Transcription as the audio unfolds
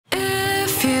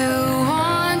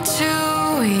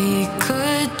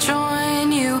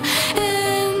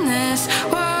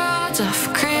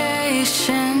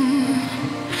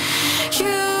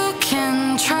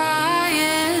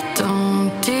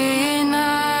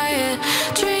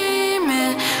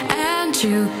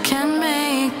you can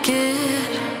make it.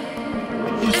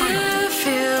 If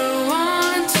you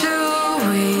want to,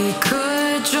 we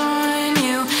could join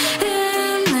you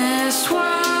in this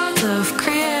world of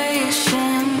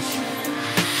creation.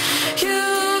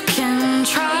 You can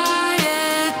try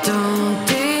it, don't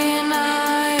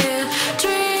deny it.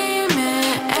 Dream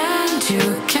it and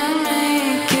you can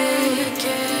make it.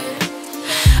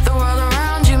 The world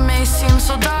around you may seem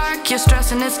so dark. You're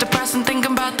stressing, it's depressing,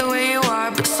 thinking about the way you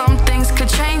are. But some things could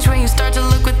change when you start to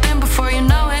look within. Before you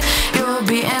know it, you'll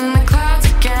be in the clouds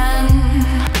again.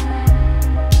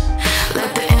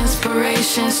 Let the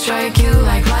inspiration strike you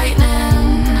like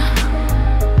lightning.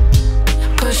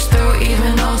 Push through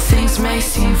even though things may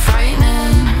seem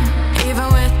frightening. Even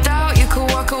with doubt, you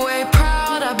could walk away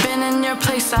proud. I've been in your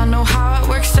place, I know how it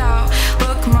works out.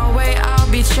 Look my way, I'll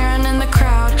be cheering in the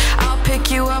crowd. I'll pick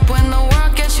you up when the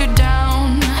world gets you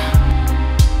down.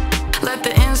 Let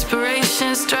the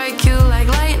inspiration strike you like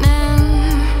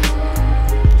lightning.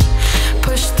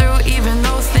 Push through even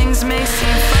though things may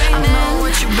seem frightening. I know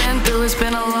what you've been through, it's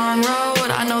been a long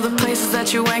road. I know the places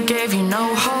that you went gave you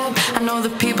no hope. I know the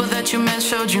people that you met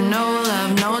showed you no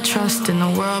love, no trust in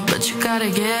the world. But you gotta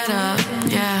get up,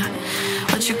 yeah.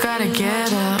 But you gotta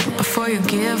get up before you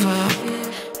give up,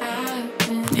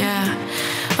 yeah.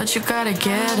 But you gotta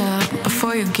get up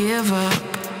before you give up.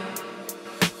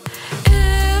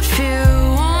 If you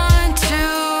want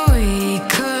to, we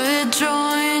could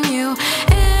join you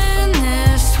in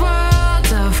this world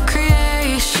of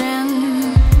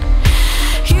creation.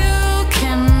 You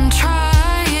can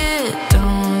try it,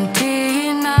 don't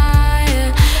deny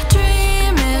it.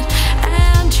 Dream it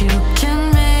and you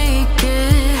can make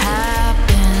it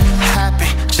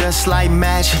happen. Just like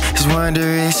magic, it's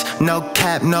wondrous. No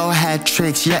cap, no hat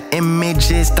tricks. Your image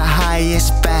is the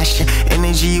highest fashion.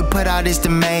 Energy you put out is the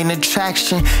main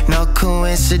attraction. No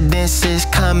coincidences,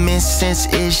 common sense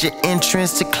is your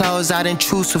entrance to close out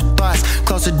intrusive thoughts.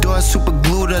 Close the door, super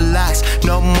glue the locks.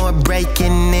 No more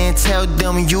breaking in, tell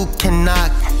them you can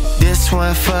knock. This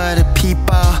one for the people.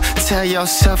 Tell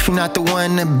yourself you're not the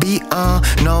one to be on.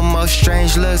 No more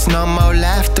strange looks, no more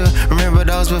laughter. Remember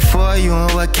those before you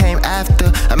and what came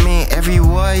after. I mean, every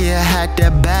warrior had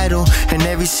their battle, and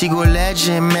every single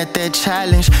legend met their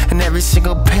challenge, and every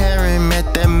single parent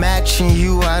met their match. And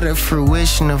you are the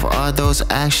fruition of all those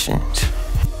actions.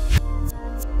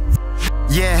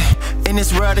 Yeah, in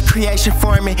this world of creation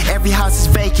forming, every house is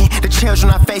vacant. The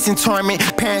children are facing torment.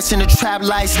 Parents in the trap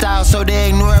lifestyle, so they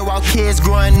ignore it while kids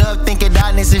growing up thinking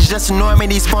darkness is just a norm. In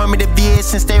these formative years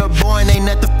since they were born, ain't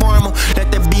nothing formal. Let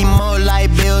there be more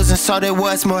light bills, and so there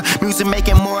was more music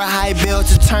making more high bills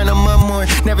to turn them up more.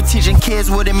 Never teaching kids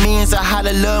what it means or how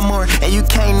to love more. And you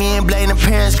can't even blame the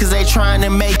parents cause they trying to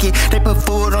make it. They put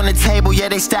food on the table, yeah,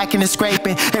 they stacking and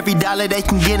scraping every dollar they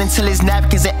can get until it's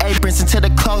napkins and aprons, until the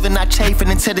clothing not chafing,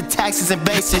 until the taxes and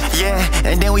basic. Yeah,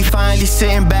 and then we finally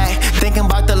sitting back, thinking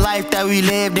about the life that we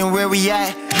lived and where we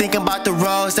at. Thinking about the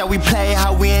roles that we play,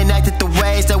 how we enacted the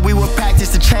ways that we would practice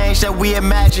the change that we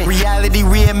imagined. Reality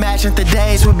reimagined, the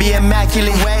days would be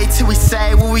immaculate. Wait till we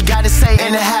say what we gotta say,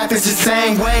 and it happens the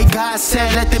same way. God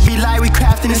said, let there be light, we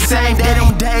crafting the same day.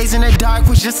 Them days in the dark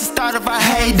was just the start of our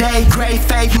heyday. Great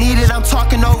faith needed, I'm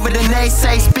talking over the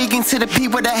naysay. Speaking to the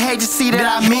people that hate to see that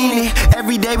I mean it.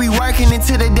 Every day we working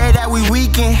until the day that we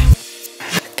weaken.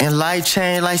 And life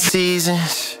change like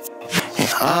seasons, and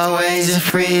always it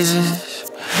freezes.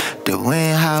 The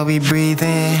wind, how we breathe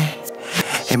in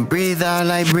and breathe out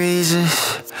like breezes.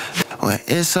 When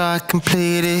it's all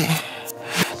completed,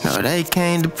 no, they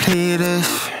can't deplete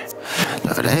us.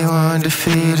 No, they won't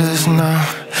defeat us, no.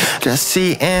 Just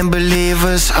see and believe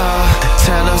us, oh.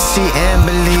 Tell them see and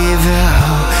believe it,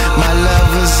 oh. My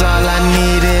love was all I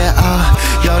needed, oh.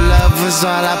 Your love was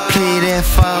all I pleaded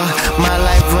for. My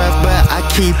life rough, but I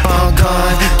keep on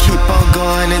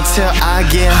going until I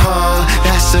get home.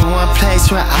 That's the one place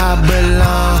where I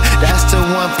belong. That's the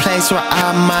one place where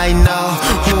I might know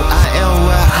who I am,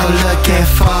 what I'm looking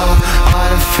for. All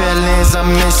the feelings I'm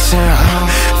missing,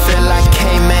 feel I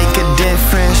can't make a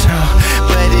difference,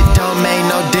 but it don't make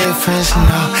no difference,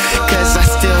 no. Cause I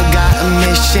still got a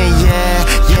mission,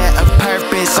 yeah, a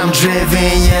purpose, I'm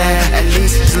driven, yeah. At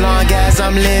least as long as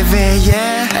I'm living,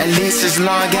 yeah. At least as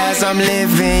long as I'm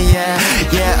living,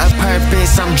 yeah, a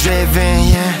purpose, I'm driven,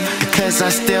 yeah. Cause I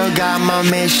still got my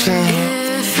mission.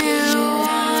 If you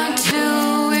want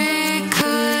to, we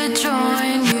could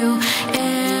join you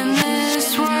in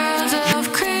this world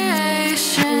of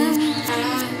creation.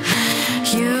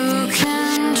 You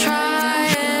can try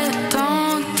it,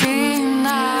 don't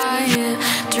deny it.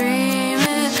 Dream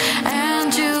it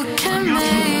and you can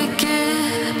make it.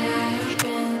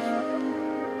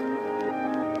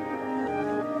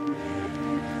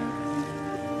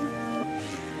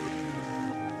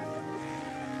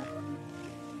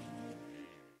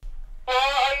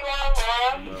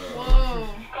 Whoa.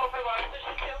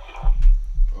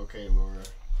 Okay, Lord.